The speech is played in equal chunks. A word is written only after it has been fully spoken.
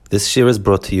This shir is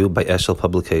brought to you by Eshel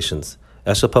Publications.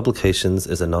 Eshel Publications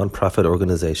is a non-profit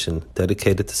organization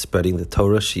dedicated to spreading the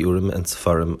Torah, Shiurim, and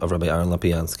Sefarim of Rabbi Aaron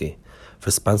Lapiansky. For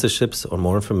sponsorships or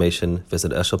more information,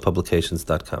 visit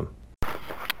eshelpublications.com.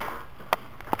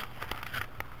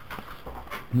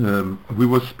 We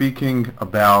were speaking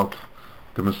about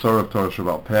the Masorah of Torah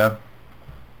Sheba'al Peh.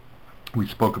 We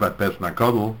spoke about Bez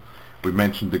Nagadol. We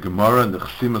mentioned the Gemara and the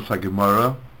Chesimas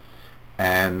HaGemara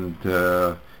and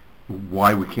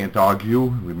why we can't argue.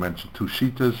 We mentioned two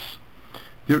shitas.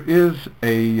 There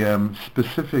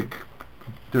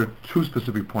are two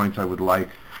specific points I would like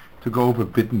to go over a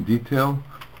bit in detail,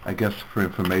 I guess for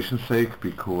information's sake,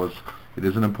 because it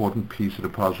is an important piece of the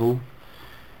puzzle.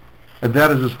 And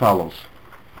that is as follows.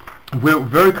 We're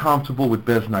very comfortable with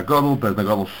Bez Nagadol. Bez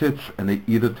Nagadol sits and they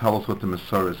either tell us what the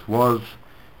Masorah was,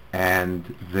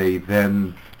 and they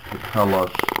then tell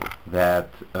us that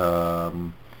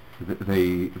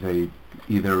they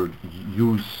either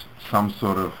use some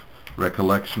sort of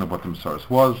recollection of what the Masorah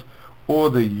was, or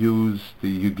they use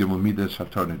the Yud Gimel Midas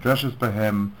Shatar Nidreshes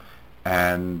Behem,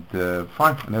 and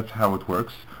fine, and that's how it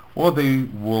works. Or they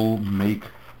will make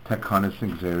Takanis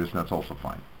and Xeris, and that's also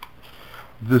fine.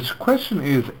 This question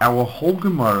is, our whole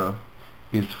Gemara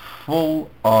is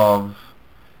full of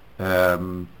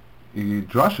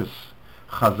drushes.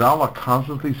 Chazal are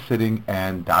constantly sitting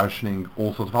and darshaning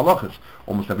all sorts of halachas.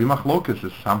 Almost every machlokas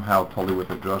is somehow totally with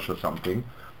a drush or something.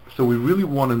 So we really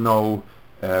want to know,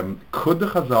 could the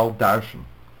Chazal darshan?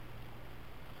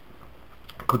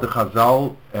 Could the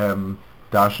Chazal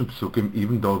darshan psukim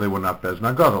even though they were not Bez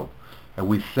Nagadol? And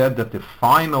we said that the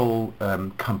final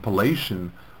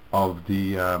compilation of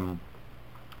the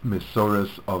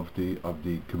Masorahs of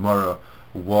the Gemara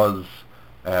was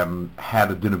had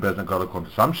a din of Bez Nagadol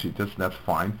according to some shitas, and that's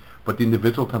fine. But the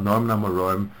individual Tanoim and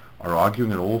Amoraim are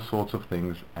arguing in all sorts of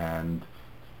things, and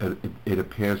it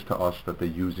appears to us that they're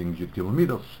using Yud Gimel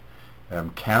Midos.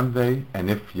 Can they? And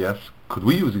if yes, could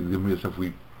we use Yud Gimel Midos if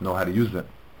we know how to use them?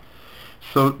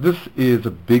 So this is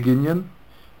a big inyan.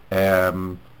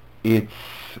 It's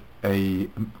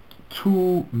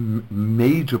two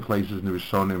major places in the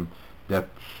Rishonim that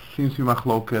seems to be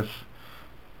machlokas.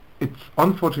 It's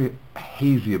unfortunately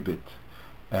hazy a bit,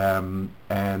 and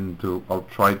I'll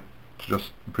try to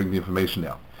just bring the information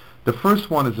out. The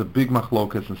first one is a big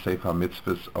machlokas in Sefer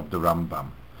HaMitzvahs of the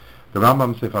Rambam. The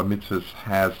Rambam Sefer HaMitzvahs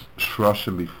has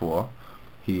shroshim before.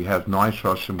 He has 9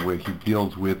 shroshim where he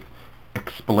deals with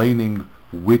explaining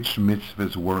which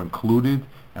mitzvahs were included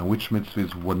and which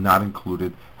mitzvahs were not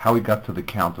included, how he got to the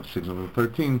count of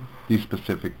 613, these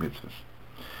specific mitzvahs.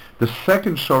 The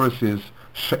second shoros is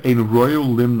she'ein royu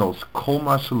limnos kol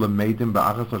ma shelemedim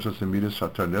ba'achas noshas emidas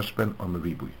shatar neshben or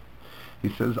meribui. He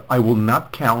says, I will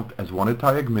not count as one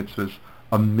entire mitzvahs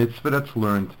a mitzvah that's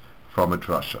learned from a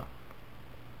drasha.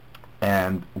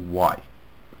 And why?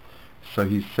 So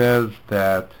he says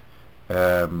that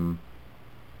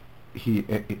he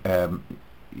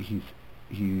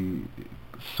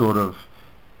sort of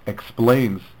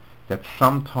explains that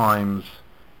sometimes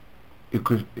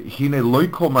not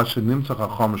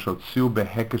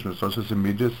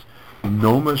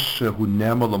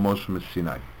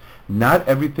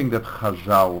everything that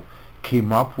Chazal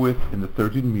came up with in the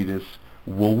 13 meters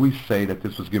will we say that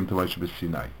this was given to Moshe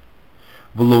b'Sinai.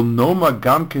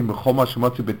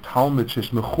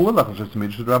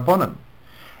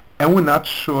 And we're not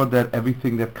sure that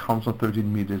everything that comes on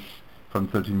 13 meters from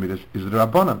 13 meters is the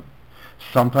Rabbanan.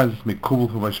 Sometimes it's Mikubal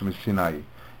for Moshe b'Sinai,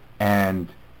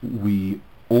 and we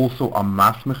also are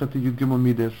masmech at the Yud Gimel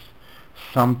Midas.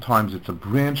 Sometimes it's a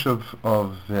branch of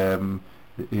the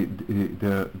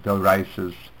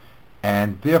Rises,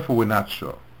 and therefore we're not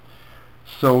sure.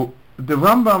 So the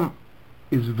Rambam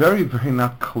is very, very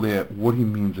not clear what he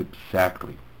means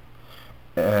exactly.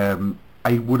 I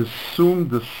would assume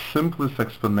the simplest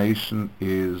explanation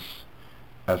is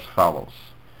as follows,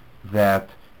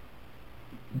 that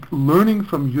learning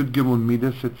from Yud Gimel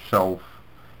Midas itself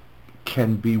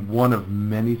can be one of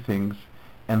many things,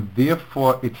 and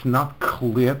therefore it's not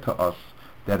clear to us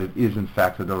that it is in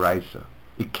fact a Doraisa.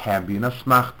 It can be an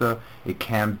asmachta, it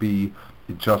can be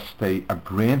just a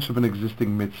branch of an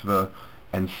existing mitzvah,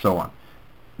 and so on.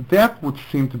 That would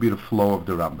seem to be the flow of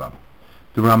the Rambam.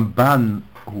 The Ramban,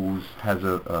 who has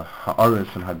a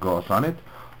Ha'aris and Hagos on it,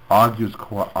 argues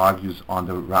on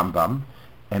the Rambam,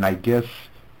 and I guess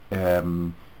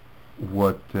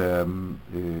what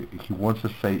he wants to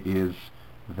say is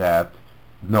that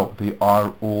no, they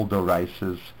are all the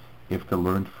Rises if they're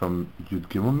learned from Yud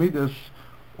Gimel Midas,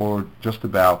 or just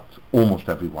about almost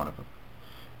every one of them.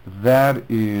 That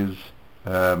is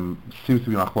seems to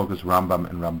be machlokas Rambam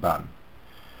and Ramban.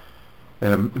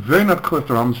 Very not clear if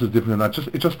the Rambam is different or not.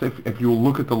 If you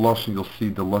look at the Lashon, you'll see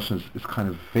the Lashon is kind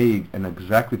of vague, and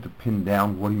exactly to pin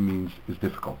down what he means is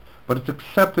difficult. But it's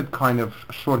accepted kind of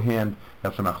shorthand.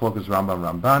 That's a Machlokas Rambam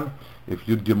Ramban. If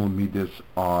Yud Gimel Midas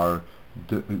are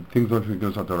things don't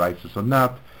figure out the rights or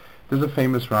not. There's a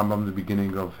famous Rambam in the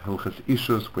beginning of Hilchas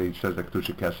Ishus where he says that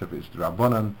Kedusha Kesef is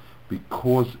Drabanan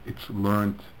because it's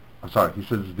learned. He says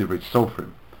it's Divrei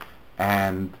Sofrim,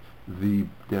 and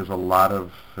there's a lot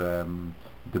of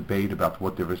debate about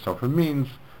what Divrei Sofrim means,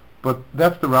 but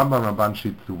that's the Rambam Ramban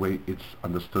sheet, the way it's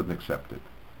understood and accepted.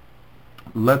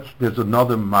 There's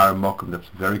another Maramokum that's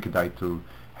very kedai to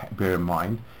bear in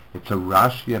mind. It's a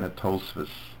Rashi and a Tosfos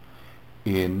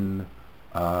in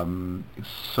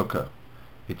Sukkah.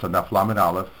 It's a Daf Lamed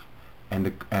Aleph,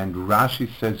 and Rashi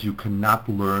says you cannot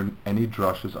learn any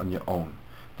drushes on your own.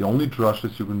 The only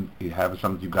drushes you have is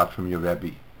something you got from your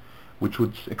Rebbe, which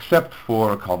would, except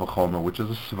for Kal V'chomer, which is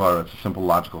a svara, it's a simple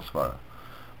logical svara.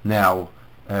 Now,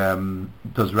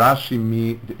 does Rashi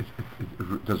mean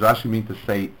to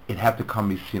say it had to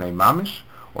come Sinai Mamish,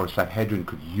 or Sanhedrin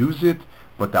could use it,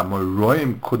 but the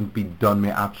Amoraim couldn't be done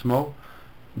me'atzmo?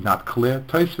 Not clear.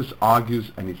 Tosfos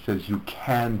argues, and he says you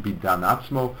can be done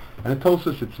atzmo, and in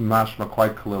Tosfos it's mashma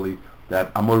quite clearly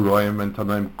that Amoraim and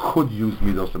Tanoim could use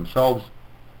midos themselves.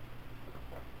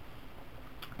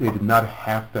 They did not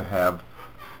have to have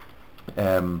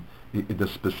the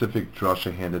specific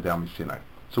drasha handed down by Sinai.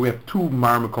 So we have two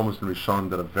Marmakomos and Rishon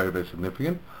that are very, very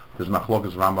significant. There's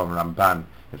Machlokas Rambam and Ramban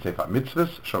in Sefer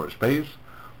Mitzvahs, Shorish Beis,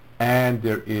 and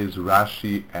there is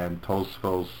Rashi and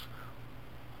Tosfos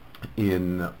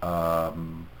in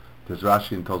there's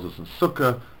Rashi and Tosfos in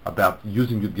Sukkah about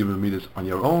using Yud Gimel Midas on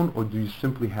your own, or do you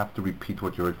simply have to repeat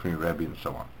what you heard from your Rebbe and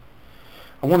so on?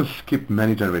 I want to skip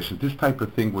many generations. This type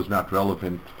of thing was not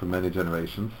relevant for many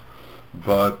generations,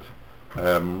 but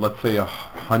let's say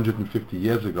 150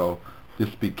 years ago, this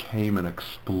became an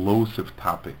explosive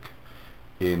topic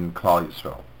in Klal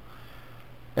Yisrael.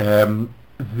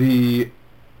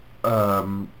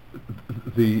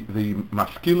 The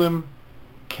Maskilim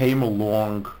came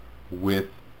along with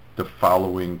the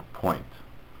following point.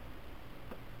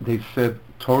 They said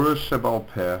Torah Sheba'al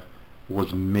Peh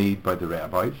was made by the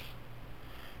rabbis,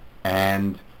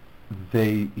 and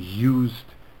they used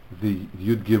the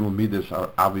Yud Gimel Midas are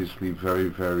obviously very,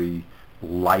 very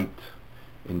light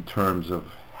in terms of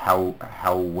how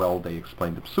well they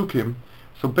explained the Psukim.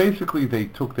 So basically they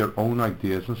took their own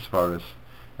ideas and svaras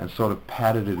and sort of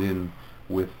padded it in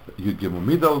with Yud Gimel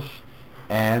Midos,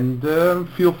 and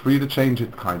feel free to change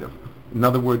it, kind of. In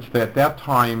other words, at that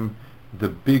time, the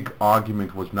big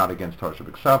argument was not against Torah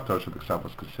Sheb'Ksav. Torah Sheb'Ksav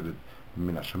was considered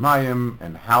Min HaShamayim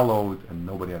and hallowed, and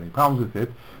nobody had any problems with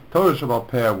it. Torah Sheba'al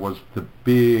Peh was the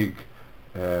big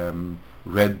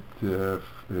red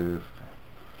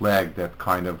flag that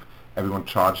kind of everyone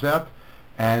charged at,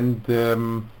 and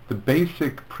the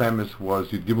basic premise was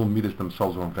Yud Gimel Midas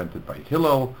themselves were invented by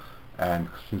Hillel, and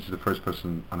since he's the first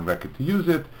person on record to use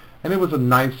it, and it was a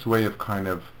nice way of kind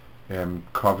of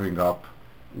covering up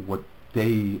what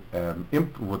they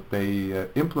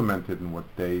implemented and what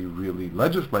they really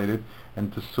legislated,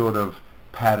 and to sort of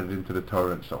pad it into the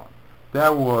Torah and so on.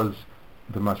 That was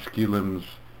the Maskilim's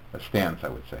stance, I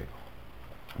would say.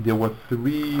 There were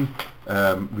three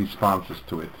responses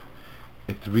to it,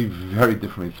 three very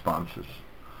different responses.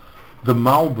 The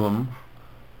Malbim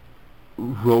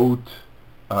wrote,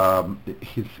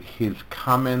 his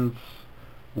comments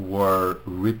were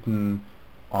written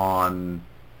on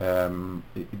in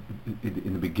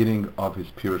the beginning of his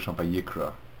Pirush on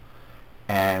Vayikra,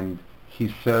 and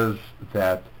he says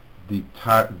that the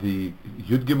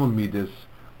Yud Gimel Midas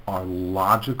are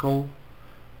logical,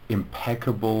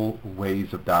 impeccable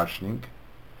ways of darshaning.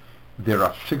 There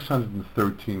are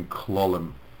 613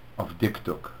 klolim of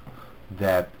diktuk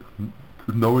that,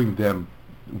 knowing them,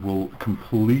 will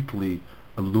completely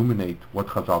illuminate what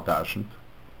Chazal darshaned,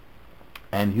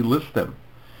 and he lists them.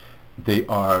 They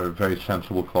are very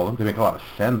sensible klolim. They make a lot of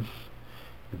sense.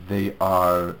 They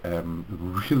are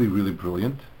really, really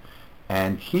brilliant,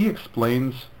 and he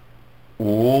explains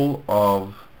all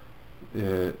of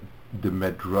the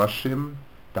medrashim,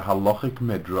 the halachic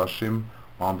medrashim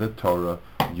on the Torah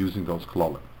using those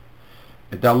klolim.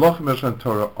 The halachic medrashim on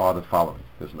Torah are the following.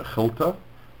 There's Mechilta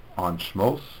on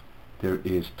Shmos. There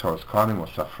is Torah's Karnim or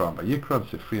Safra Vayikra,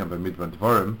 Sifri and Bamidbar and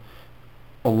Dvarim.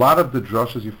 A lot of the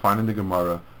drushes you find in the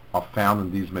Gemara are found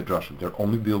in these medrashim. They're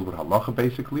only deal with halacha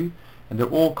basically, and they're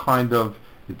all kind of,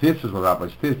 this is what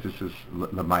rabbis this is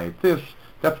lamayit this.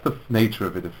 That's the nature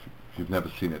of it if you've never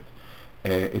seen it.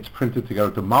 It's printed together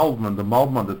with the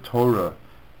Malbim on the Torah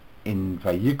in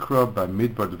Vayikra, by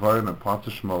Midbar, Dvarim, and parts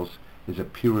of Shmos is a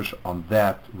pirush on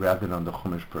that rather than on the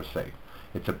Chumash per se.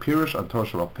 It's a pirush on Torah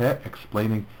Sheba'al Peh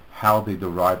explaining how they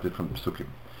derived it from the Psukim.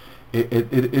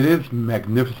 It is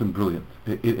magnificent, brilliant.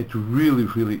 It really,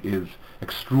 really is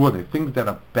extraordinary. Things that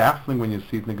are baffling when you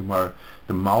see it in the Gemara,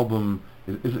 the Malbim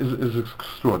is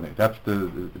extraordinary. That's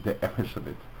the essence of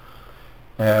it.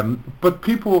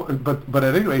 But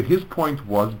at any rate, his point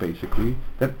was basically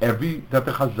that the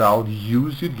Chazal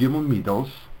use Yud Gimel Midos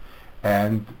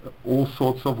and all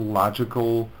sorts of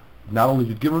logical, not only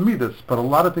Yud Gimel Midos, but a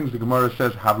lot of things the Gemara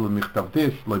says, Havle Michtav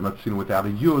this, Lo Matzin without a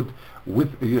Yud,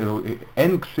 with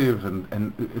Enksiv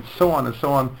and so on and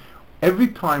so on. Every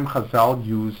time Chazal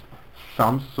used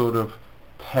some sort of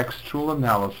textual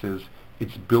analysis,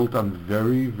 it's built on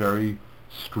very, very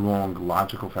strong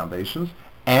logical foundations,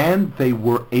 and they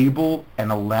were able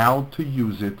and allowed to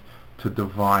use it to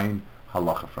divine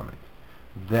halacha from it.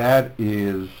 That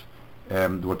is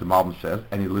what the Malbim says,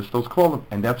 and he lists those kohanim,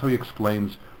 and that's how he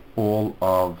explains all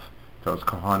of those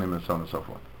kohanim and so on and so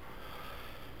forth.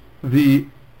 The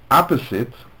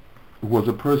opposite was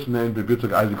a person named Rabbi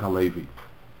Yitzchak Isaac Halevi.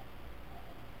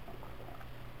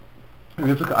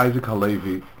 Rabbi Yitzchak Isaac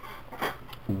Halevi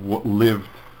lived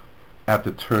at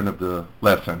the turn of the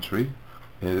last century,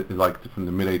 like from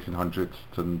the mid-1800s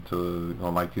to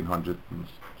 1900 and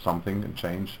something and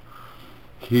change.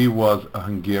 He was a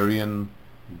Hungarian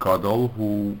gadol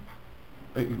who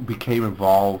became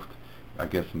involved, I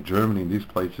guess in Germany, in these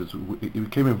places, he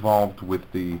became involved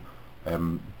with the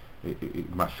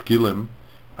maskilim,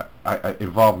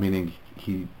 involved meaning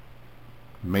he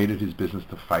made it his business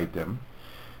to fight them.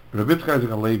 Rabbi Yitzchak Isaac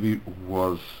Halevi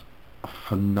was a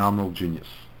phenomenal genius.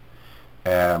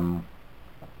 I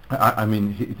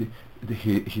mean,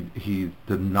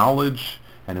 the knowledge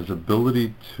and his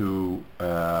ability to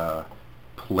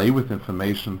play with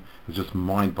information is just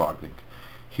mind-boggling.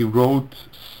 He wrote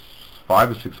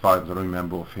 5 or 6 volumes, I don't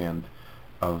remember offhand,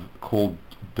 called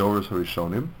Doros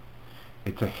HaRishonim.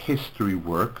 It's a history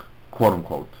work, quote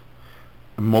unquote.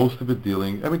 Most of it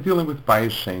dealing with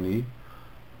Bayis Sheni.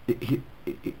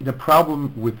 The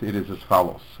problem with it is as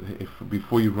follows.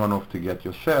 Before you run off to get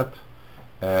your set,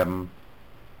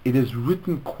 it is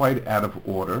written quite out of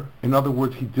order. In other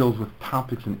words, he deals with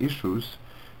topics and issues,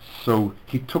 so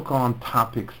he took on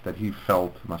topics that he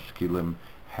felt Maskilim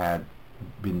had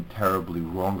been terribly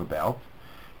wrong about,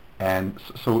 and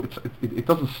so it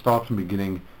doesn't start from the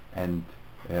beginning and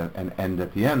end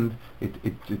at the end.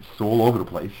 It's all over the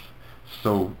place.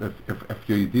 So if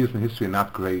your ideas in history are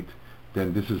not great,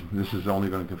 then this is only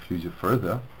going to confuse you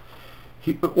further.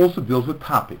 He also deals with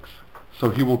topics. So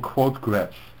he will quote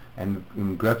Gretz, and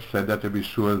Gretz said that to be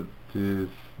sure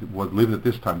was lived at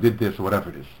this time, did this, or whatever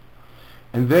it is.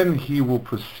 And then he will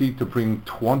proceed to bring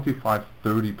 25,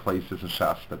 30 places in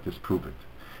Shas that disprove it.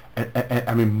 And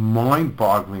I mean,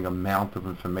 mind-boggling amount of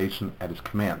information at his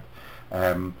command.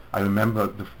 I remember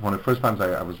one of the first times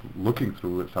I was looking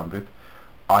through some of it,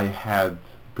 I had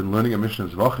been learning a Mishnah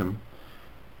Zvachim,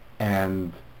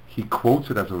 and he quotes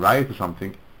it as a riot or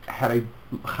something. Had I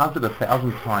chazed it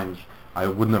 1,000 times, I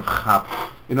wouldn't have chapped.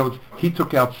 He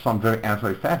took out some very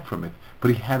ancillary fact from it,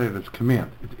 but he had it as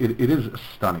command. It is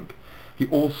stunning. He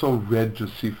also read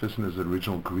Josephus in his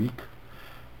original Greek,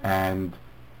 and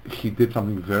he did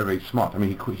something very, very smart. I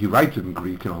mean, he writes it in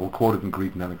Greek, he'll quote it in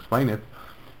Greek and then explain it.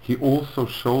 He also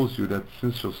shows you that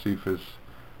since Josephus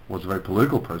was a very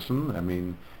political person, I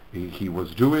mean, he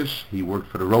was Jewish, he worked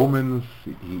for the Romans,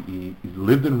 he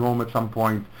lived in Rome at some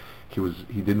point,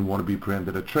 he didn't want to be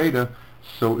branded a traitor,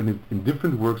 so in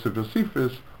different works of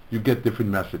Josephus, you get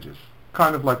different messages,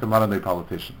 kind of like a modern-day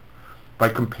politician. By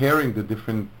comparing the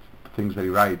different things that he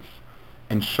writes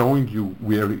and showing you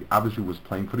where he obviously was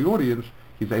playing for the audience,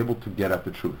 he's able to get at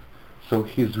the truth. So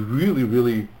he's really,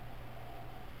 really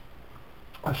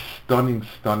a stunning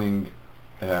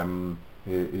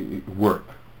work.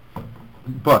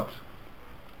 But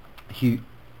he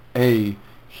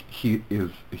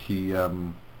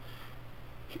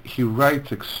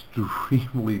writes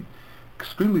extremely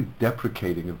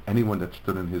deprecating of anyone that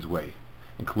stood in his way,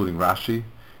 including Rashi,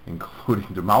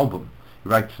 including the Malbim. He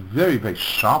writes very, very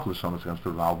sharp Lashonos against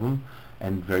the Malbim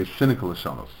and very cynical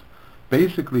Lashonos.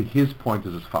 Basically, his point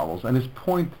is as follows, and his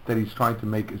point that he's trying to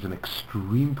make is an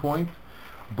extreme point,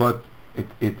 but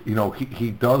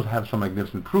he does have some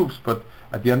magnificent proofs, but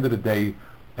at the end of the day,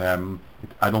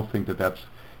 I don't think that's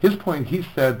his point. He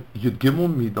said Yud Gimel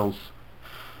Midos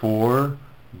for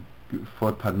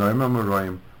Tanoim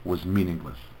HaMaroim was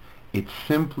meaningless. It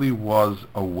simply was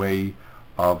a way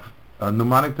of a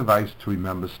mnemonic device to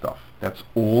remember stuff. That's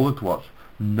all it was.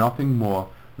 Nothing more,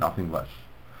 nothing less.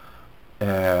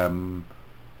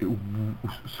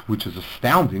 which is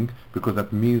astounding, because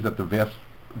that means that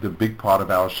the big part of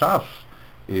our Shas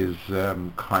is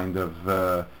kind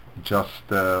of just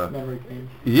memory pain.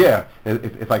 yeah.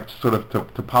 It's like sort of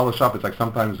to polish up. It's like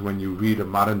sometimes when you read a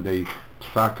modern day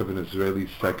psak of an Israeli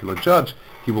secular judge,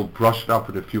 he will brush it up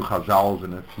with a few chazals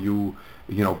and a few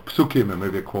psukim and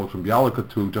maybe a quote from Bialik or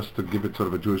two, just to give it sort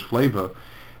of a Jewish flavor.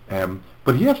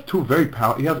 But he has two very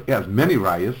he has many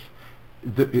rayas.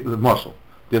 The Marshal,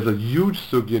 there's a huge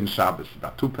sugya in Shabbos,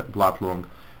 about 2 blot long.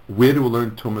 Where do we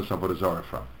learn Tumas Avodah Zarah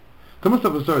from? Tumas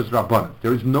Avodah Zarah is Rabbanan.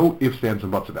 There is no ifs, ands,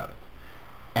 and buts about it.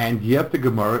 And yet the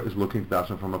Gemara is looking at that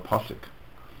from a pasuk,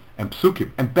 and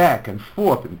psukim, and back and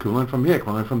forth, and can learn from here,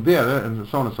 can learn from there, and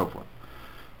so on and so forth.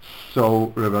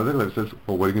 So Rabbi Zelig says,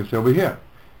 well, what are you going to say over here?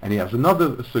 And he has another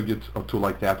sugya or two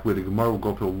like that, where the Gemara will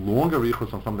go to a longer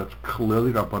richos on something that's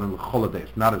clearly Rabbanan l'chol,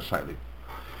 not as shaili.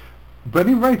 But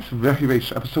he writes very, very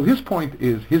sharp. So his point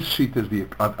is, his sheet is the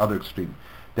other extreme,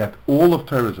 that all of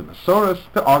Torah is a Masoras.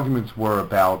 The arguments were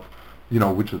about,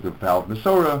 which is the valve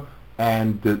Masorah,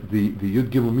 and the Yud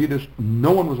Gimel Midas.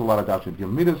 No one was allowed to doubt Yud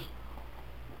Gimel Midas.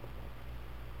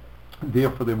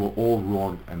 Therefore, they were all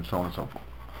wrong, and so on and so forth.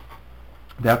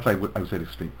 That's, I would say, the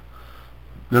extreme.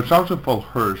 The Rashal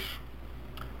Hirsch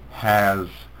has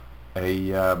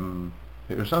a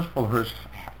Rashal Hirsch.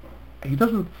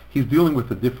 He's dealing with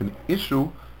a different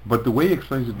issue, but the way he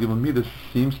explains the Gimel Midas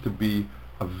seems to be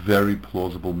a very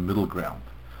plausible middle ground,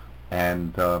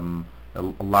 and a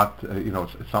lot,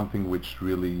 it's something which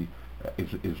really is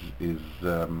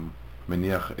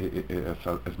meniach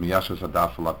as miyashes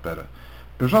adas a lot better.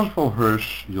 In Rashal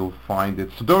Hirsch, you'll find it.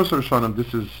 So Doros Rishonim,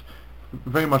 this is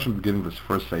very much in the beginning of his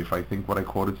first sefer, I think, what I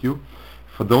quoted you.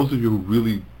 For those of you who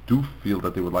really do feel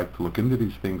that they would like to look into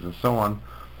these things and so on,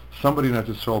 somebody in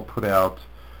Israel put out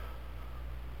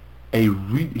he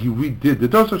redid the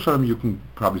Doros Rishonim. You can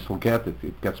probably still get it.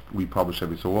 It gets republished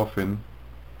every so often.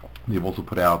 They've also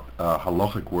put out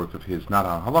halachic work of his, not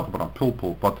on halacha, but on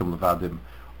pilpul, batim levadim,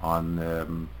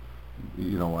 on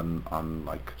on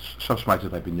like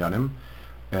shashmaitzah type inyanim.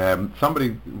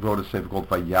 Somebody wrote a sefer called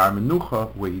Vayar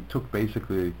Menucha, where he took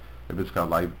basically Rabbi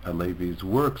Yitzchak Levi's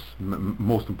works,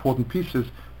 most important pieces,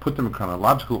 put them in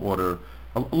chronological order,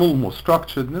 a little more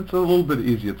structured, and it's a little bit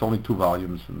easier. It's only 2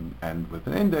 volumes, and with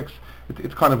an index,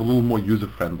 it's kind of a little more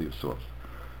user-friendly of sorts.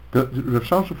 The Rav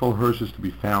Shamshon Hirsch is to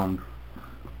be found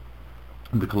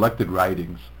in the collected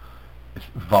writings.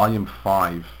 Volume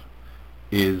 5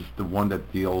 is the one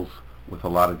that deals with a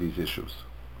lot of these issues.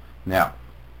 Now,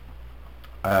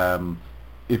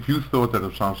 if you thought that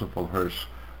Rav Shamshon Hirsch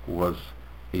was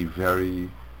a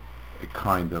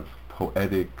kind of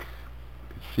poetic,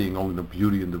 seeing only the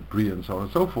beauty and the bria and so on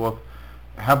and so forth,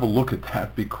 have a look at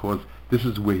that, because this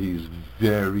is where he's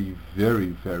very, very,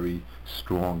 very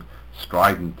strong,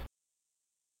 strident.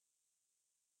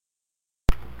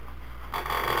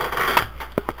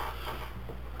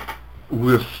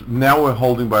 We're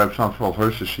holding by Rav Shamshon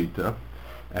Hirsch's shita,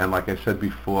 and like I said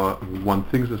before, one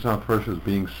thinks of Rav Hirsch as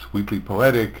being sweetly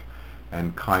poetic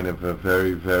and kind of a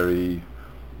very, very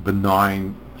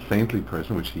benign, saintly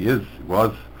person, which he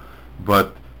was,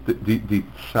 but the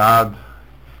tzad,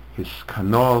 his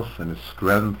kanos and his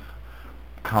strength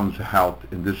comes out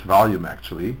in this volume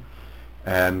actually.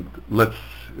 And let's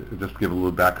just give a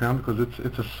little background, because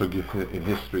it's a sugya in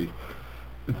history.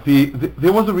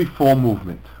 There was a reform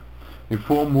movement.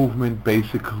 Reform movement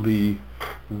basically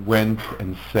went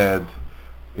and said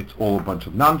it's all a bunch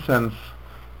of nonsense,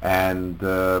 and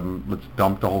let's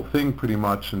dump the whole thing pretty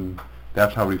much, and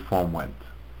that's how reform went.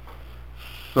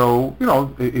 So,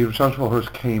 Rav Shamshon Hirsch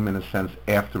came in a sense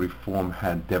after reform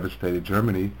had devastated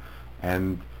Germany,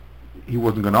 and he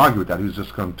wasn't going to argue with that. He was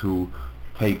just going to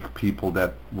take people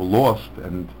that were lost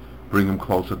and bring them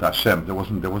closer to Hashem. There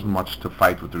wasn't much to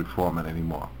fight with the reform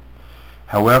anymore.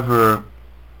 However,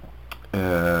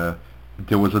 there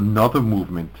was another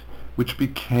movement which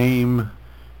became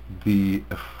the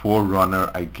forerunner,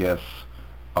 I guess,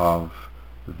 of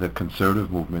the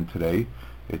conservative movement today.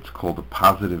 It's called the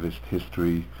positivist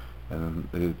history, and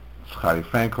it's Chaim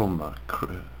Frankel,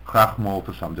 Krachmal,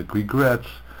 to some degree, Gretz.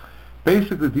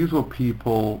 Basically, these were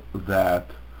people that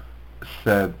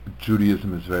said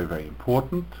Judaism is very, very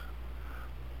important.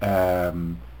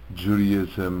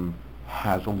 Judaism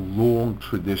has a long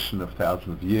tradition of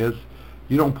thousands of years.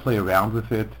 You don't play around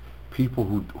with it. People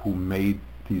who made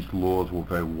these laws were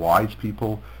very wise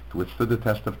people who withstood the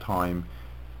test of time,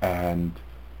 and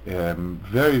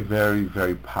very, very,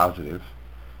 very positive,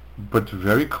 but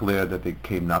very clear that they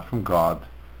came not from God,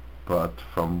 but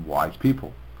from wise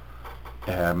people.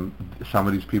 Some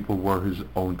of these people were his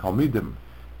own Talmidim.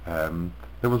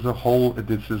 There was a whole,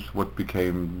 this is what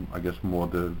became, I guess, more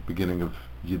the beginning of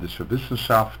Yiddish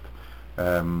Wissenschaft,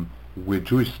 with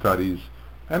Jewish studies,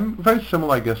 and very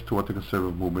similar, I guess, to what the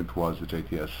conservative movement was, the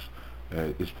JTS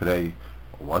is today,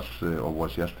 or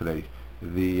was yesterday.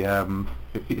 The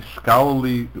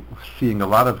scholarly, seeing a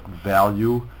lot of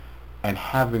value and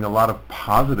having a lot of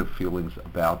positive feelings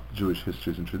about Jewish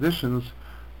histories and traditions,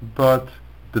 but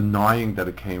denying that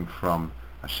it came from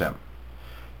Hashem.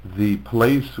 The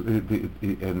place,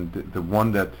 the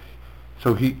one that,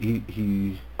 so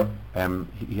he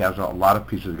has a lot of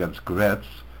pieces against Gretz,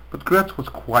 but Gretz was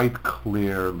quite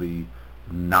clearly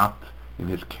not in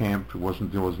his camp. There was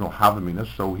no Havamina,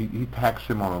 so he attacks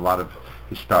him on a lot of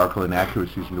historical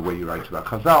inaccuracies in the way he writes about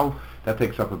Chazal. That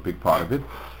takes up a big part of it.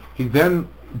 He then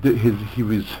he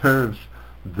reserves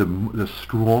the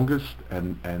strongest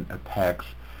and attacks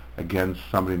against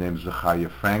somebody named Zechariah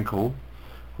Frankel,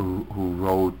 who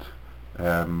wrote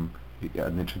an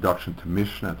introduction to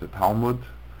Mishnah, to Talmud,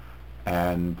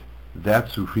 and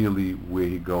that's really where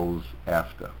he goes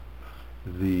after.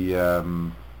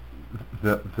 The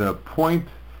point,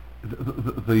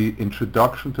 the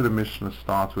introduction to the Mishnah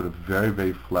starts with a very,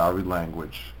 very flowery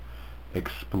language,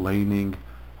 explaining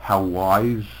how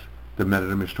wise the men of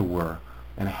the Mishnah were,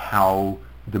 and how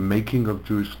the making of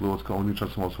Jewish laws could only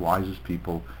trust the most wisest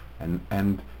people,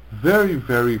 and very,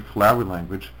 very flowery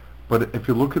language. But if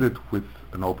you look at it with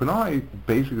an open eye,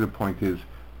 basically the point is,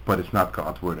 but it's not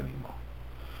God's word anymore.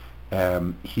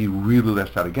 He really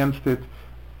lashed out against it.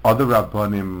 Other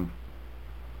Rabbanim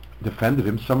defended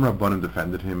him. Some Rabbanim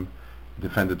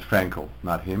defended Frankel,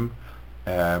 not him.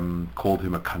 Called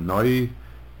him a kanoi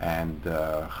and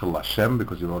Chil Hashem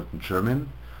because he wrote it in German.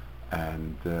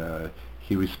 And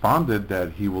he responded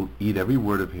that he will eat every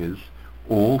word of his.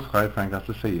 All Zechariah Frankel has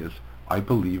to say is, I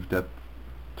believe that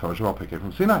Torah Shabbat came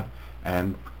from Sinai,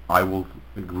 and I will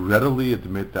readily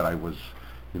admit that I was,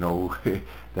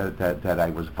 that I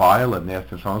was vile and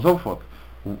nasty and so on and so forth.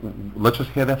 Let's just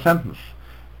hear that sentence.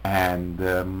 And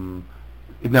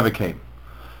it never came.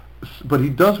 But he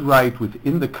does write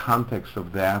within the context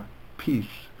of that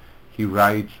piece. He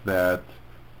writes that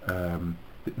the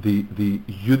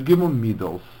Yud Gimel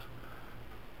Midos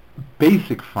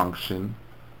basic function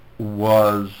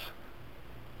was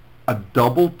a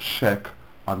double check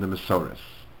on the Masoros.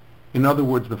 In other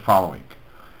words, the following.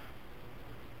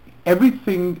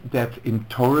 Everything that's in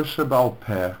Torah Shebaal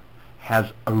Peh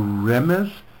has a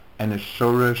remez and a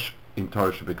shoresh in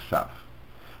Torah Shebiksav.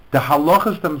 The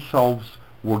halachas themselves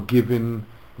were given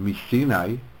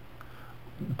Misinai,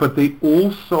 but they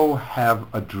also have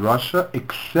a drasha,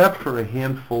 except for a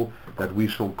handful that we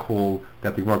shall call,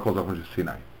 that the Gemara calls Lachim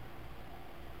Sinai.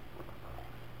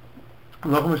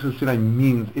 Lachim Sinai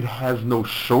means it has no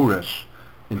shoresh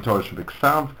in Torah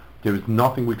Shebiksav. There is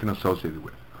nothing we can associate it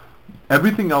with.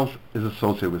 Everything else is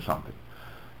associated with something.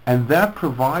 And that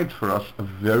provides for us a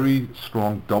very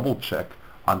strong double check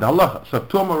on the halacha. So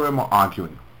two Amorim are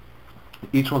arguing.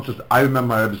 Each one says, I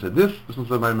remember my Rebbe said this one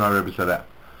says, I remember my Rebbe said that.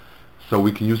 So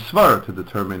we can use Svar to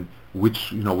determine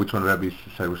which one Rebbe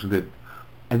said, which one did.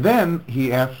 And then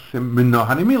he asks him, Minno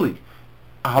Hanimili.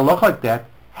 A halacha like that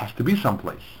has to be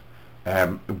someplace.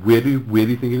 Where do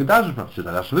you think you can dash it from? He says,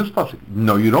 that's from this pasuk.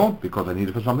 No, you don't, because I need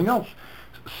it for something else.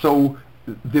 So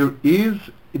there is,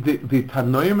 the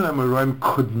Tanoim and Amoraim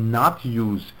could not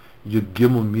use Yud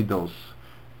Gimel Midos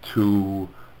to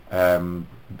learn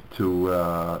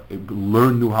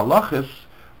new halachas,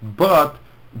 but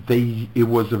it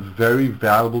was a very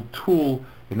valuable tool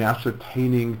in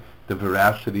ascertaining the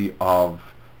veracity of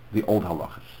the old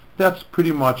halachas. That's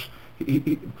pretty much,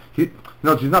 he's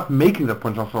not making that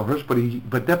point off Hirsch,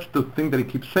 but that's the thing that he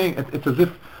keeps saying. It's as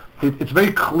if it's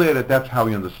very clear that that's how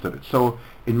he understood it. So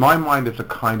in my mind, it's a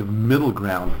kind of middle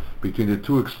ground between the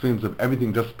two extremes of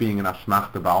everything just being an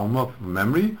asmachta ba'alma from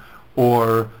memory,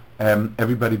 or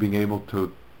everybody being able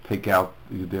to take out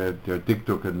their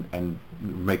diktuk and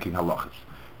making halachas.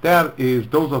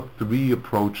 Those are three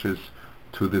approaches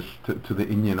to this, to the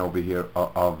inyan over here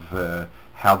of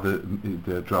how the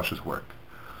drushes work.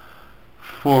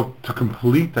 To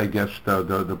complete, I guess,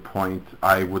 the point,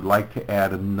 I would like to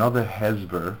add another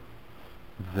hezber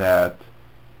that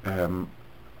a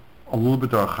little bit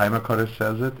the Ohr HaChaim HaKadosh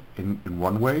says it in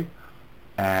one way,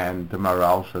 and the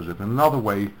Maharal says it in another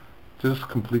way, to just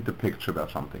complete the picture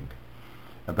about something,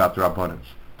 about the Rabbanans.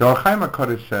 The Ohr HaChaim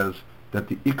HaKadosh says that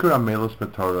the Ikar HaMelos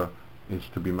BeTorah is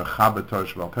to be Mechaber Torah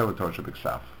Shebaal Peh Torah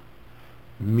Shebiksav.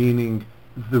 Meaning,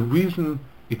 the reason,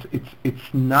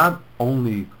 it's not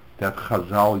only that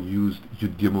Chazal used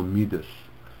Yud Gimel Midas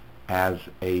as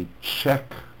a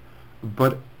check,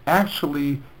 but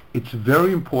actually it's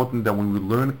very important that when we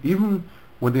learn, even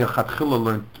when the Chatchila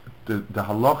learned the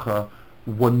halacha,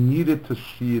 one needed to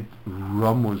see it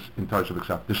ramuz in Torah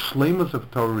Shabbat. The shleimus of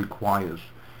Torah requires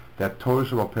that Torah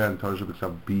Shabbat and Torah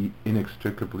Shabbat be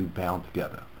inextricably bound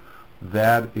together.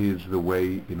 That is the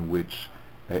way in which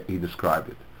he described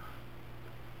it.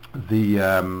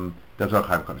 That's our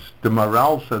Chaim Kodesh. The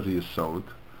Maral says a Yesod,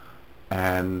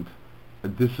 and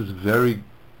this is very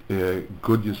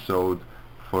good Yesod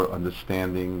for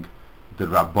understanding the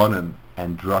Rabbanan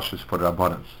and drushes for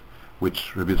Rabbanans,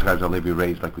 which Rabbi Yitzchak Halevi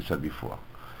raised, like we said before.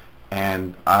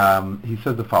 And he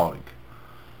says the following: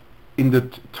 in the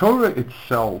Torah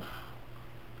itself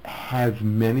has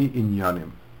many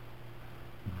inyanim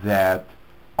that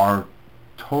are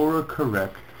Torah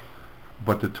correct,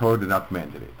 but the Torah did not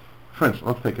mandate it. For instance,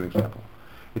 let's take an example.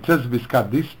 It says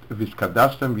Viskadashtem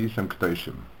v'yisem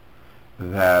k'toishim,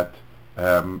 that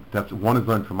that's one is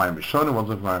learned from Mayim Rishonim, one is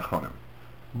learned from Mayim Achronim.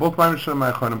 Both Mayim Rishonim and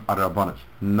Mayim Achronim are Rabbanos,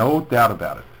 no doubt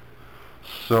about it.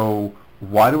 So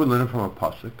why do we learn it from a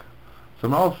pasuk? So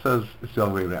Maral says it's the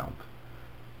other way around.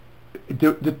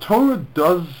 The Torah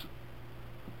does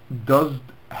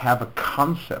have a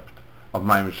concept of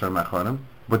Mayim Rishonim Achronim,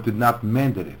 but did not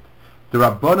mandate it. The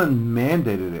Rabbanan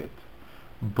mandated it,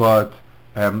 but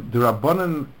the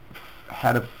Rabbanan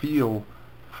had a feel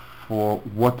for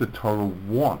what the Torah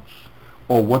wants,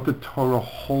 or what the Torah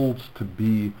holds to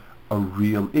be a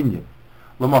real inyan.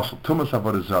 L'mashal, Tumas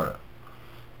Avodah Zarah.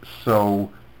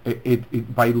 So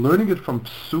by learning it from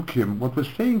Psukim, what we're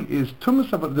saying is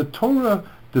the Torah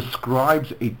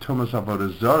describes a Tumas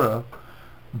Avodah Zarah,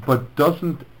 but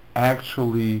doesn't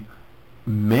actually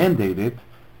mandate it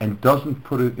and doesn't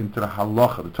put it into the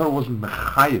halacha. The Torah wasn't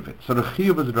mechayev it. So the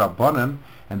chiyuv is Rabbanan,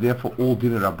 and therefore all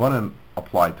din Rabbanan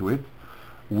apply to it,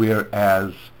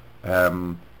 whereas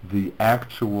the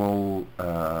actual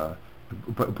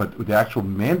but the actual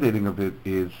mandating of it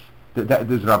is that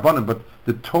there's Rabbanan, but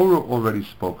the Torah already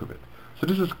spoke of it. So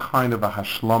this is kind of a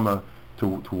hashlama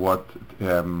to what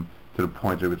to the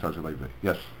point Rabbi Tzadok Levi.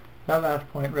 Yes. That last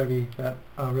point, Rabbi, that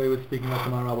Rabbi was speaking about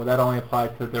the Maral, would that only apply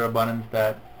to the Rabbanans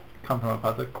that come from a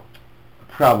pasuk?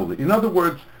 Probably. In other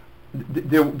words,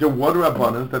 there were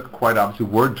Rabbanans that quite obviously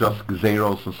were just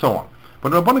Gzeros and so on.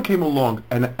 But Rabbanan came along,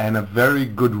 and a very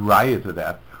good raya to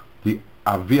that, the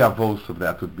Avi Avos of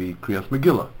that would be Kriyas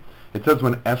Megillah. It says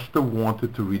when Esther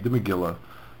wanted to read the Megillah,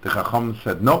 the Chacham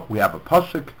said, no, we have a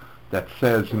pasuk that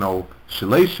says,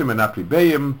 Sheleishim and not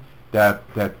Ribeim, that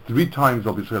 3 times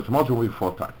will be Schiras HaMotzim, will be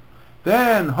 4th time.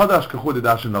 Then Hadash Kachud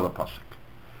Dash another pasuk.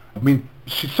 I mean,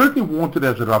 she certainly wanted it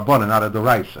as a Rabbanan, not a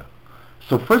Doraisa.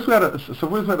 So first we had a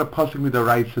pasuk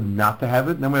Midoraisa not to have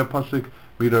it, and then we had a pasuk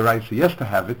Midoraisa yes to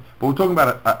have it. But we're talking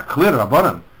about a clear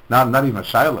Rabbanan, not even a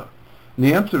Shaila. And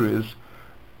the answer is,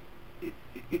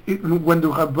 when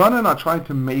the Rabbanan are trying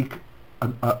to make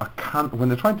when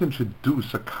they're trying to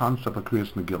introduce a concept of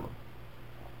Kriyas Megillah,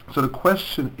 so the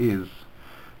question is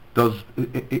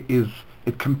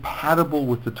it compatible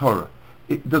with the Torah?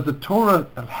 Does the Torah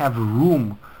have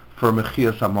room for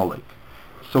Mechias Amalek?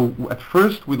 So at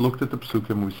first we looked at the Psukim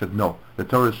and we said no. The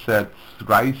Torah said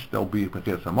thrice there'll be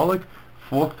Mechias Amalek,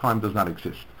 4th time does not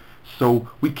exist. So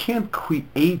we can't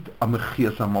create a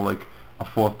Mechias Amalek a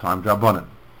 4th time Rabbanan.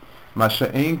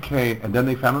 Masha'en K, and then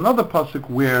they found another pasuk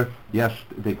where yes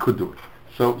they could do it.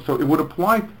 So it would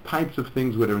apply to types of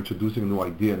things where they're introducing a new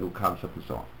idea, a new concept, and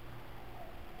so on.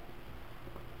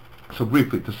 So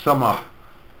briefly, to sum up,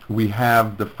 we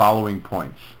have the following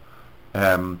points.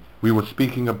 We were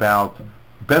speaking about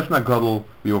Bezna Gadol.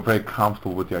 We were very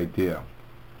comfortable with the idea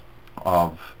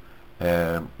of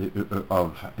dashing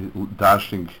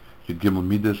Yud Gimel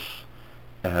Midas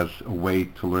as a way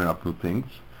to learn up new things.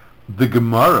 The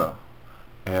Gemara,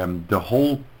 the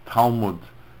whole Talmud,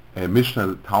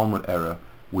 Mishnah Talmud era,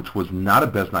 which was not a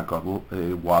Bezna Gadol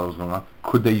while it was going on,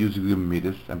 could they use Yud Gimel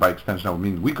Midas? And by extension, that would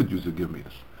mean we could use Yud Gimel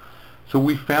Midas. So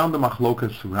we found the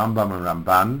Machlokas Rambam and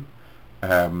Ramban.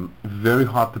 Very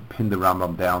hard to pin the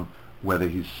Rambam down, whether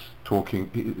he's talking.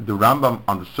 The Rambam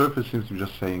on the surface seems to be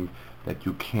just saying that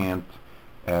you can't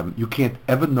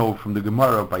ever know from the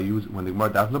Gemara by when the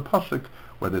Gemara does the pasuk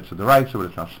whether it's a Doraisa, whether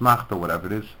it's not Smachta, whatever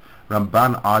it is.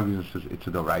 Ramban argues and says it's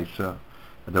a Doraisa.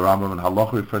 The Rambam and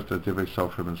Halacha refers to it, Divrei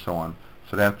Sofrim and so on.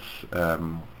 So that's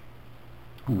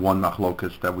one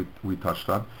Machlokas that we touched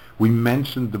on. We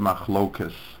mentioned the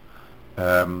Machlokas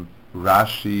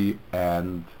Rashi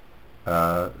and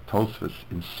Tosfos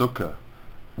in Sukkah,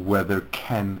 whether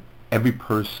can every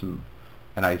person,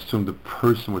 and I assume the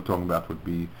person we're talking about would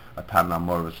be a Tana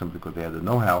Amora simply because they had the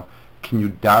know-how, can you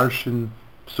darshan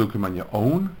Psukim on your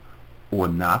own or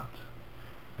not?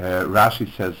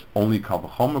 Rashi says only Kal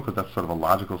V'chomer because that's sort of a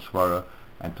logical svara,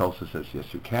 and Tosfos says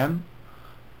yes you can.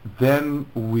 Then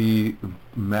we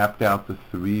mapped out the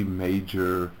three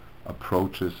major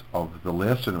approaches of the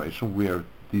last generation where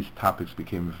these topics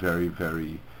became very,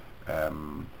 very,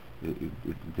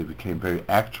 they became very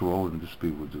actual, and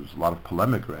there was a lot of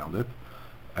polemic around it,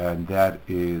 and that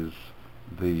is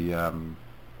the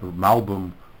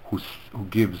Malbim who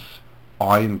gives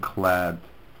ironclad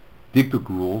dikduk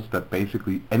rules that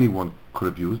basically anyone could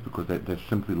have used because they're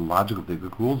simply logical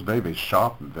dikduk rules, very, very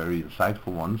sharp and very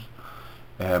insightful ones.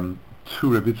 To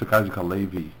Rabbi Yitzchak Isaac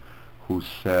Halevi, who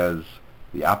says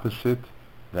the opposite,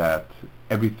 that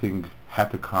everything had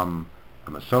to come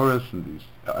from Masoros, and these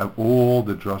all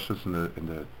the drushes in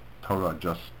the Torah are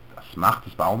just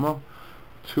smachtas ba'alma.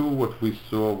 To what we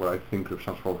saw, what I think Rav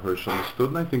Shlomo Hirsch understood,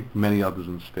 and I think many others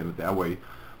understand it that way,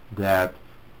 that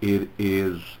it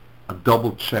is a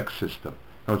double check system.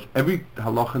 In other words, every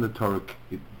halacha in the Torah,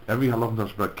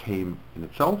 came in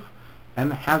itself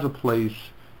and has a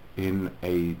place in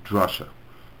a drasha.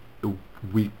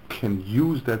 We can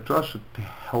use that drasha to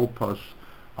help us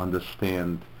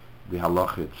understand the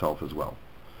halacha itself as well.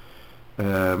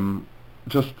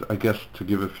 Just, I guess, to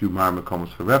give a few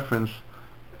marmakomas for reference,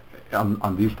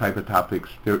 on these type of topics,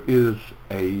 there is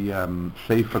a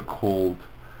sefer called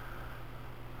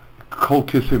Kol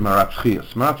Kisei Maratz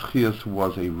Chias. Maratz Chias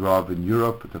was a Rav in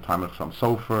Europe at the time of Chassam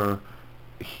Sofer.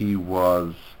 He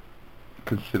was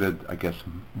considered, I guess,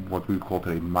 what we call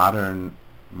today modern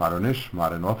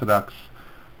Orthodox.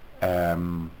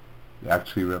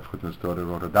 Actually, Rav Chutner's daughter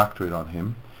wrote a doctorate on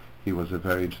him. He was a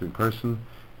very interesting person.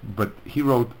 But he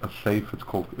wrote a sefer,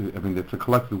 it's a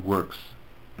collected of works.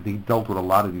 He dealt with a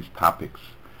lot of these topics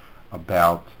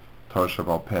about Torah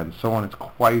Shebaal Peh and so on. It's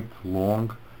quite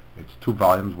long. It's 2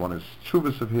 volumes. One is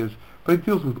Shuvas of his, but it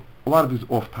deals with a lot of these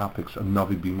off topics. A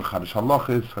Navi Bim Chadash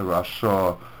Halachis, a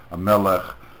Rasha, a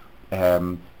Melech,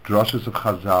 drushes of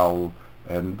Chazal,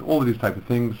 and all of these type of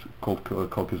things called Kol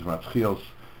Kisei Chios.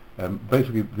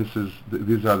 Basically, these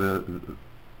are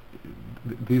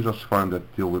Sfarim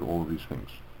that deal with all of these things.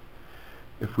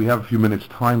 If we have a few minutes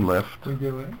time left, we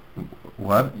do it.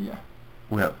 What? Yeah.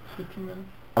 We have 15 minutes.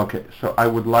 Okay, so I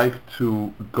would like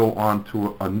to go on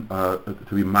to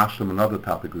be mashlim another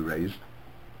topic we raised.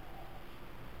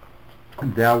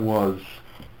 And that was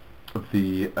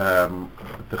we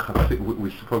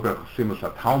spoke about Chasimus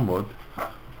Talmud.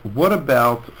 What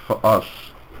about for us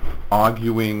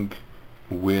arguing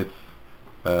with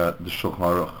the Shulchan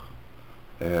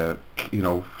Aruch?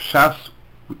 Shas,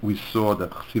 we saw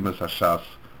that Chasimus HaShas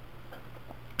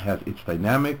has its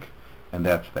dynamic, and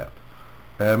that's that.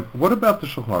 What about the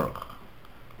Shulchan Aruch?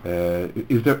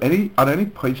 Are there any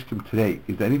poskim today?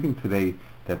 Is there anything today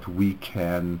that we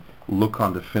can look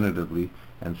on definitively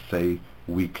and say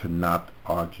we cannot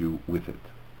argue with it?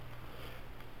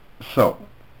 So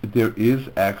there is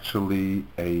actually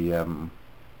there's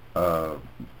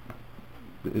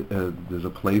a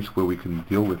place where we can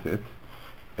deal with it,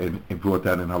 and it brought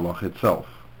down in halach itself.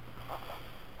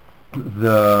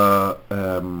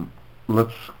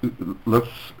 Let's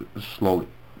slowly.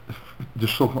 The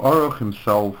Shulchan Aruch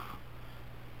himself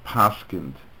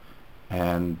paskined,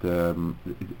 and the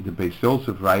Beis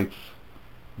Yosef writes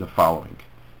the following.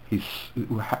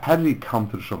 How did he come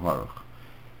to the Shulchan Aruch?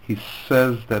 He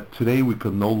says that today we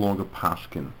can no longer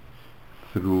paskin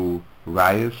through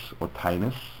rayas or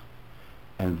tainus,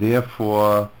 and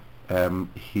therefore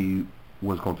he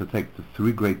was going to take the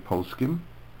 3 great poskim,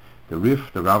 the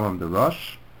Rif, the Rambam, the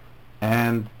Rosh,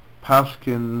 and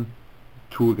paskin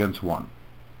 2 against 1.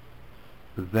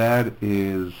 That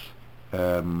is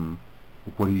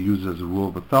what he uses as a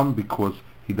rule of thumb, because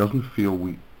he doesn't feel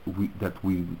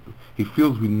he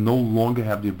feels we no longer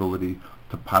have the ability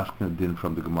to paskin a din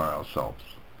from the Gemara ourselves.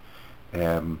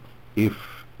 If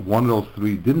one of those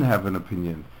 3 didn't have an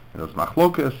opinion, and it was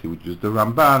machlokas, he would use the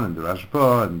Ramban and the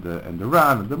Rashba and the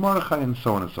Ran and the Mordechai and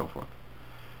so on and so forth.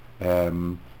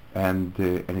 And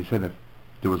he said if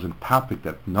there was a topic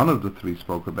that none of the 3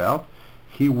 spoke about,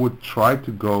 he would try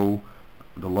to go.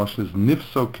 The lashon is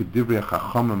nifso kedivrei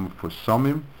chachamim for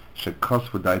samim shekos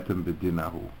v'daitem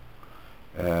bedinahu.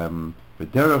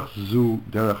 V'derech zu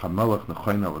derech hamelech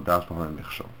nechoina v'das lahorim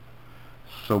michshol.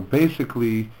 So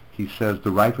basically, he says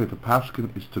the right way to paskin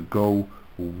is to go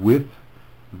with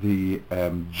the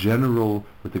general,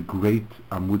 with the great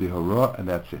Amudei Hora, and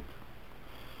that's it.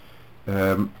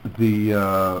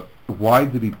 Why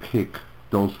did he pick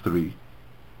those 3?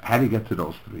 How did he get to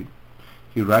those 3?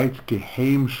 He writes,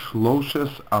 Geheim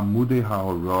Shloshes Amudei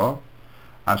HaHora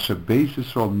Asher Beis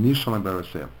Yisrael Nishal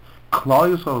Be'Raseh.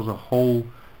 Klal Yisrael as a whole,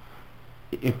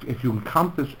 if you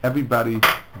encompass everybody,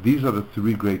 these are the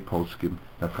 3 great poskim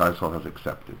that Klal Yisrael has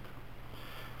accepted.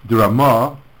 The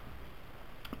Ramah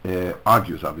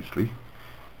argues, obviously.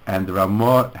 And the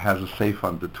Ramah has a seif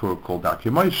on the Torah called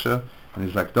Darkei Moshe, and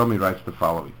his Akdami writes the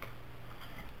following.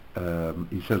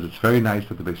 He says it's very nice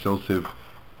that the Beis Yosef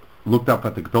looked up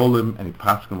at the Gdolim and he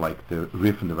passed him like the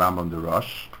Rif and the Rambam and the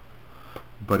Rosh.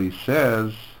 But he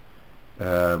says,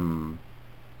 I don't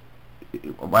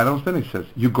understand, he says,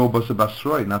 you go Basa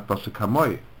Basroi, not Basa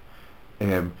Kamoi.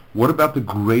 What about the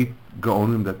great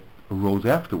Gaonim that arose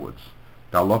afterwards?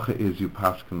 The halacha is you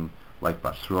pass him like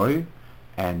Basroi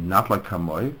and not like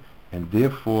Kamoi, and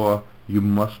therefore you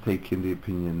must take in the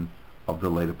opinion of the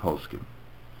later poskim.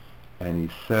 And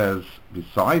he says,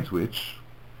 besides which,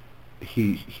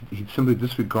 he simply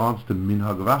disregards the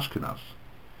minhag of Ashkenaz,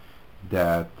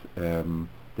 that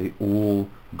they all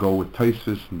go with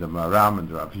Tosfos and the Maram and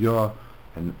the Rav Yah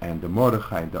and the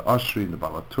Mordechai and the Ashri and the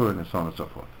Balatur and so on and so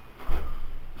forth.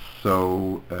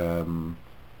 So,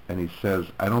 and he says,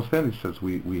 I don't understand, he says,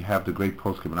 we have the great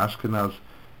poskim in Ashkenaz,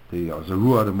 the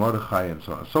Zarua, the Mordechai, and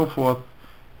so on and so forth,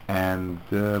 and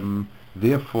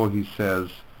therefore he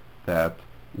says that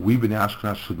we Bnei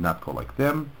Ashkenaz should not go like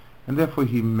them, and therefore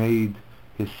he made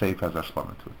his seif as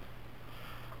Ashlamah to it.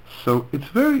 So it's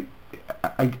very,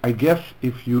 I guess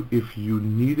if you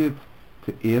needed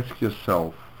to ask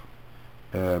yourself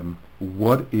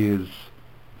what is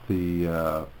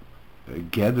the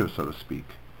gather, so to speak,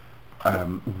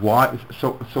 why?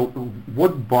 So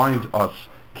what binds us?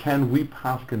 Can we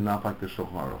paskin not like the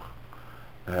Shulchan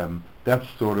Aruch? That's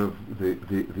sort of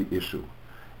the issue,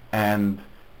 and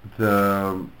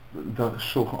the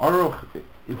Shulchan Aruch,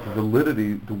 its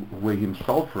validity, the way he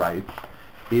himself writes,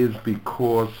 is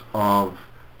because of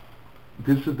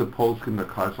this is the poskim that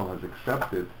Karsel has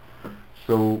accepted.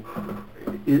 So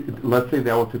let's say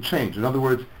that were to change. In other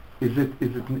words, is it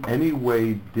in any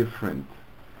way different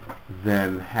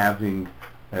than having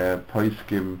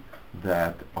poskim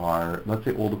that are, let's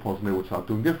say, all the poskim they would start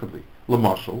doing differently?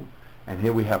 L'mashal, and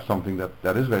here we have something that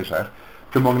is very shaykh,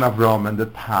 the Magen Avram and the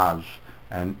Taz,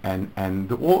 and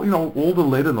all the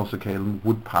later Nosekalim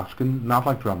would paskin not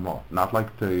like Ramah, not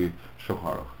like the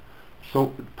Shulchan Aruch.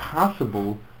 So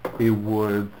possible it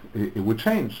would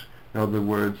change. In other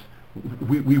words,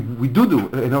 we do.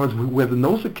 In other words, where the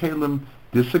Nosekalim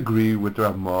disagree with the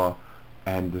Ramah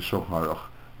and the Shulchan Aruch,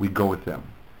 we go with them.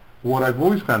 What I've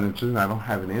always found interesting, I don't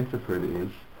have an answer for it,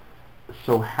 is,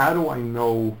 so how do I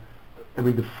know, I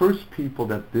mean, the first people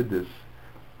that did this,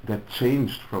 that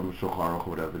changed from Shulchan Aruch,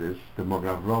 whatever it is, the Magen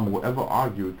Avram, whoever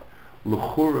argued,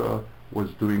 L'chura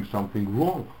was doing something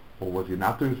wrong, or was he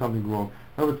not doing something wrong?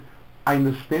 In other words, I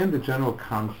understand the general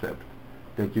concept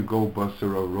that you go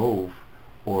Basar or Rov,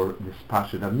 or this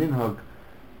Pashad HaMinhag,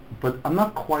 but I'm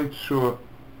not quite sure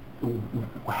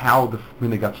how the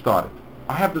minhag got started.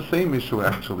 I have the same issue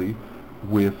actually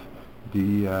with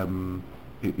the,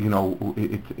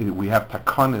 we have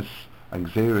takanis and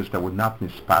gzeres that were not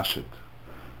nispashit,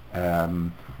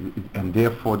 and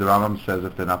therefore the Rambam says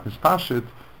if they're not nispashit,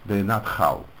 they're not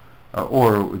chal,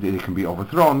 or they can be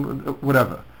overthrown,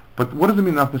 whatever. But what does it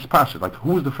mean not nispashit? Like,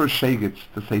 who was the first shegitz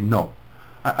to say no?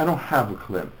 I don't have a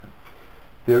clear.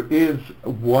 There is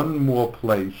one more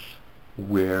place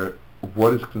where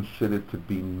what is considered to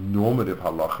be normative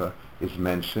halacha is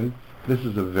mentioned. This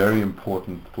is a very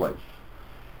important place.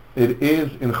 It is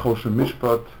in Choshen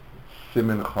Mishpat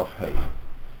Siman Chaf Hey.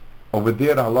 Over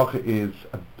there the halacha is,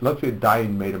 let's say a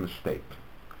dayan made a mistake.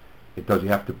 Does he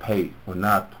have to pay or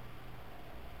not?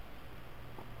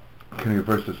 Can he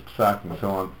reverse his psak and so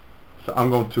on? So I'm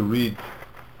going to read,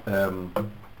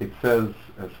 it says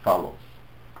as follows.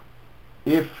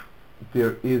 If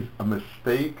there is a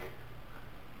mistake,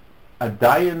 a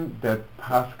dayan that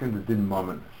paskins the din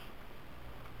mominus,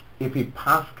 if he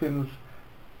paskins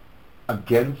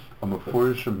against a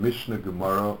mefurish Mishnah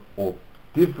Gemara or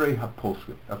divrei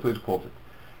haposkim, that's what he calls it,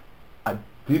 a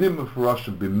dinim mefurish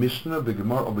b'mishnah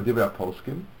b'gemara or b'divrei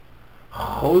haposkim,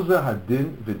 choza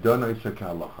hadin v'dona isa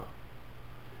kehalacha.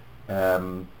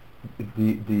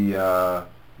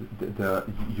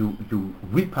 You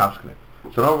repaskin it.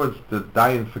 So in other words, the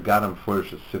dayan forgot him for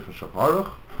Sifra Shulchan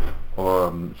Aruch,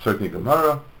 or certainly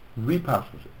Gemara,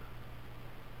 repaskins it.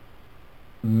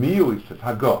 Miu, he says,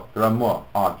 Hago, the Ramah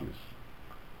argues.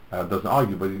 Doesn't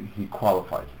argue, but he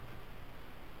qualifies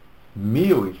it.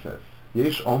 Miu, he says,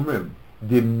 Yesh Omrim,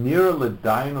 Dimnira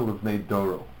L'dayan L'vnei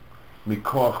Doro,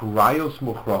 Mikoach Rayos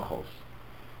Muchrachos,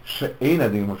 She'ena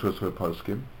Ding Moshus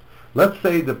Poskim. Let's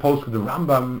say the poskim, the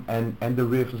Rambam and the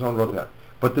Rif and so on wrote that.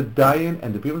 But the dayan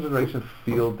and the people's generation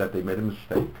feel that they made a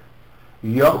mistake.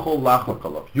 Yachol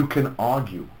lachol. You can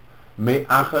argue.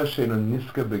 Me'acha she'no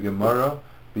niska be'gemara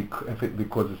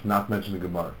because it's not mentioned in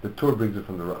Gemara. The Torah brings it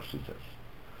from the Rosh, he says.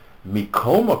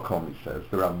 Mikol makom, he says,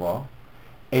 the Ramah,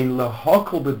 Ein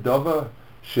lahakol bedava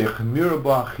shechmir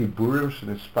ba chiburim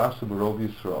shenispasu b'rov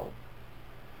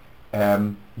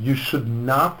Yisrael. You should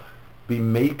not be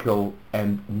makel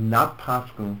and not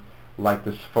paskin like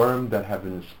the sperm that have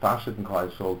been spashed in Klal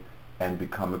Yisrael and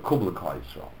become a kubla Klal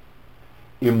Yisrael.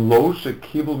 Im lo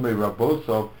shekibel me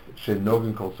rabosov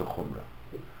shenogin kol sechumra.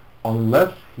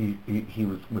 Unless he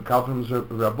was mekal from his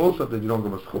rabosov, that you don't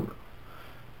give us chumra.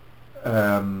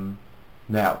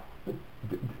 Now,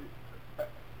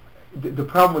 the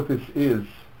problem with this is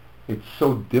it's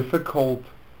so difficult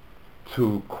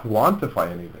to quantify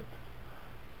any of it.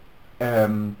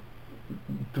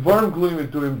 Dvarim Gluyim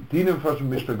Vidurim Dinim First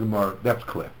Mishnah Gemara, that's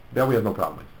clear. That we have no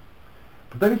problem with.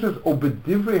 But then he says,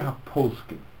 Obedivrei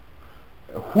HaPoskim.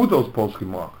 Who those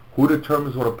poskim are? Who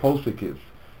determines what a posik is?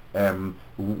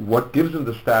 What gives him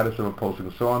the status of a posik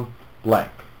and so on?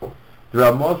 Blank. The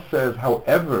Ramos says,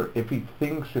 however, if he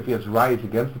has rights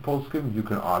against the poskim, you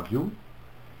can argue.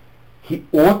 He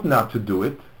ought not to do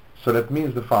it, so that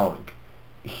means the following.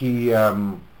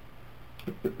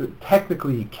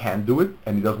 Technically he can do it,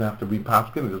 and he doesn't have to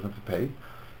repaskin, he doesn't have to pay.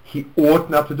 He ought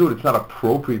not to do it. It's not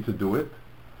appropriate to do it,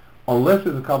 unless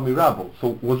it's a kalmi rabble.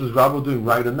 So was his rabble doing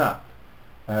right or not?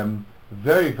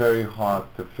 Very, very hard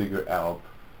to figure out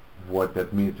what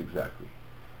that means exactly.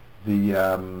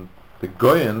 The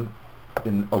Goyen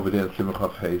over there in Simcha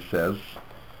Hay says,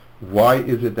 why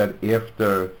is it that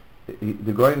after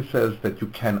the Goyen says that you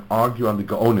can argue on the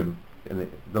Gaonim, and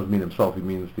it doesn't mean himself, he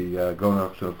means the Gaon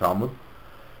of Talmud.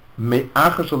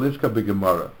 Me'achas aliska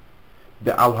begemara,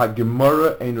 the al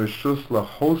hagemara ein reshus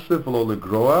lahosef lo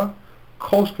legroa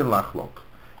kolsken lachlok.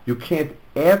 You can't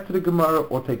add to the Gemara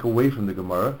or take away from the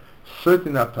Gemara,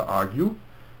 certainly not to argue.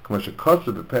 Which is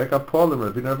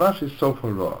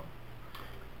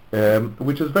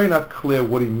very not clear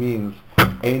what he means.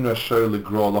 He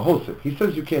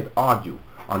says you can't argue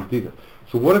on Dina.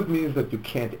 So what it means that you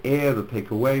can't add or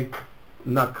take away,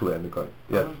 not clear in the Goyen.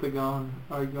 Yes. Doesn't the Gaon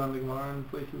argue on the Gemara in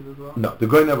places as well? No, the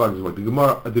Goyen never argues on the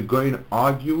Gemara. The Goyen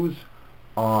argues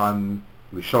on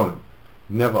Rishonim,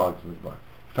 never argues on the Gemara.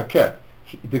 Faket.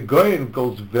 The Goyen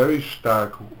goes very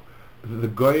stark. The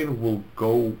Goyen will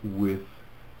go with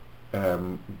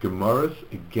Gemaras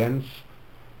against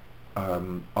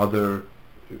against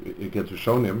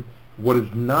Rishonim. What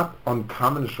is not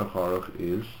uncommon in Shacharach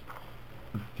is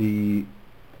the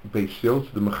Beis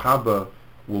Yosef, the Mechaba,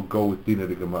 will go with Dina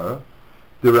the Gemara.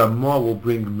 The Ramah will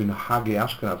bring Minhage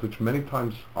Ashkenaz, which many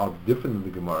times are different than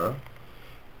the Gemara,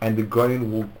 and the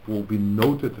Goyen will be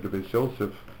noted to the Beis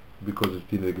Yosef because it's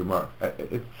Dina the Gemara.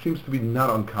 It seems to be not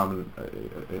uncommon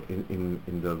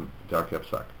in the Dark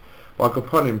Yapsak.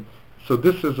 So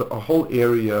this is a whole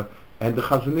area, and the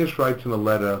Chazon Ish writes in a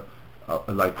letter,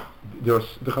 the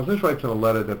Chazon Ish writes in a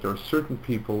letter that there are certain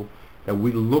people that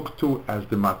we look to as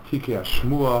the Matike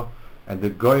Ashmua and the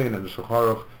Goyen and the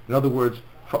Shacharach. In other words,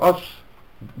 for us,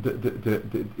 and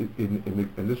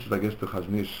this is, I guess, the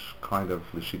Chazon Ish kind of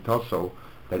l'shitaso,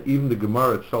 that even the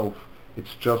Gemara itself,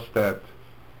 it's just that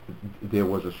there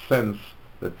was a sense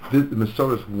that the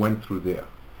Masoros went through there,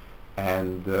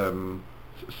 and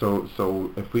so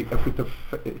if we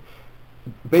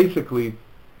basically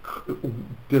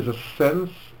there's a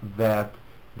sense that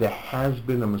there has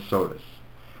been a Masoros,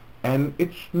 and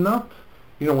it's not,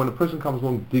 when a person comes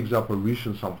along, digs up a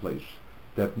Rishon someplace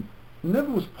that never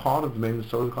was part of the main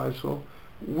Masoros Klal Yisrael.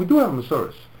 We do have a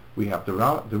Masoros. We have the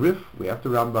Rif, we have the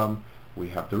Rambam, we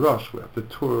have the Rosh, we have the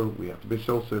Tur, we have the Beis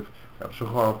Yosef, we have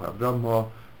Shachar, we have Ramah.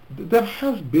 There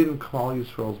has been Klal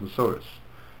Yisrael's Masoros.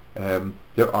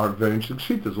 There are very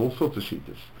interesting shittas, all sorts of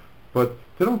shittas, but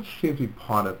they don't seem to be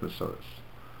part of Masoros.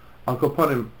 Al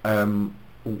Kopanim,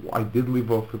 I did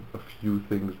leave off a few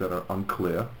things that are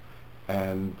unclear,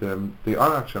 and they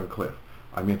are actually unclear.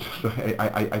 I mean,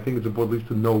 I think it's important at least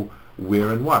to know where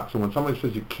and what. So when somebody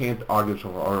says you can't argue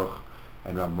Shulchan Aruch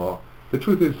and Ramah, the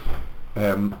truth is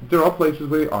there are places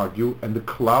where they argue, and the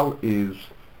klal is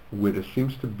where there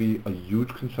seems to be a huge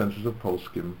consensus of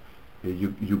poskim.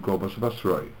 You go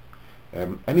basroi.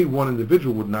 Any one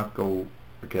individual would not go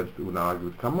against it, would not argue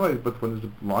with Kamoi, but when there's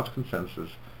a large consensus,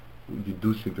 you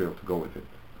do seem to be able to go with it.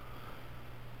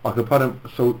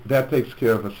 So that takes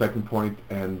care of a second point,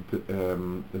 and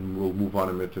we'll move on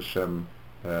in Mitzvah Shem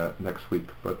next week.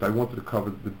 But I wanted to cover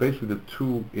basically the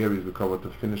two areas we covered to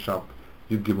finish up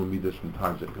Yud Gimel Midas and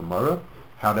times at Gemara,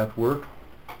 how that worked,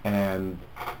 and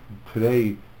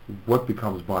today what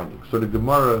becomes binding. So the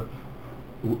Gemara,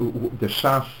 the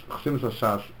Shas, Chassidus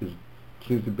Shas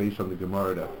seems to be based on the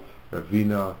Gemara that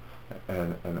Ravina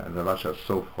and Rav Asher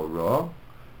Sof Hora,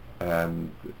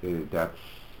 and that's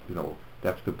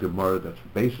the Gemara, that's the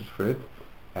basis for it.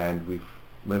 And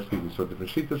last week we saw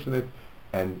different shittas in it,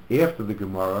 And after the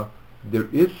Gemara, there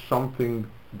is something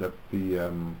that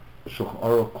the Shulchan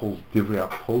Aruch calls Divrei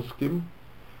HaPoskim,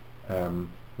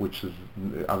 which is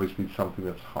obviously something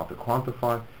that's hard to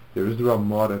quantify. There is the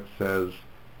Ramah that says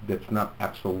that's not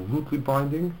absolutely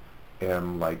binding,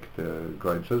 like the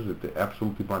guide says, that the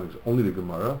absolutely binding is only the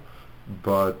Gemara,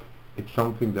 but it's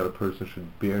something that a person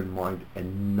should bear in mind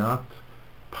and not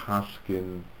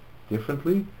paskin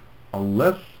differently,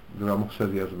 unless the Ramah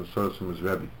says he has a Masorah from his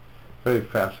Rebbe. Very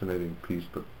fascinating piece,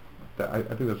 but I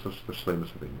think that's just the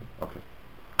shleimus of it. Okay.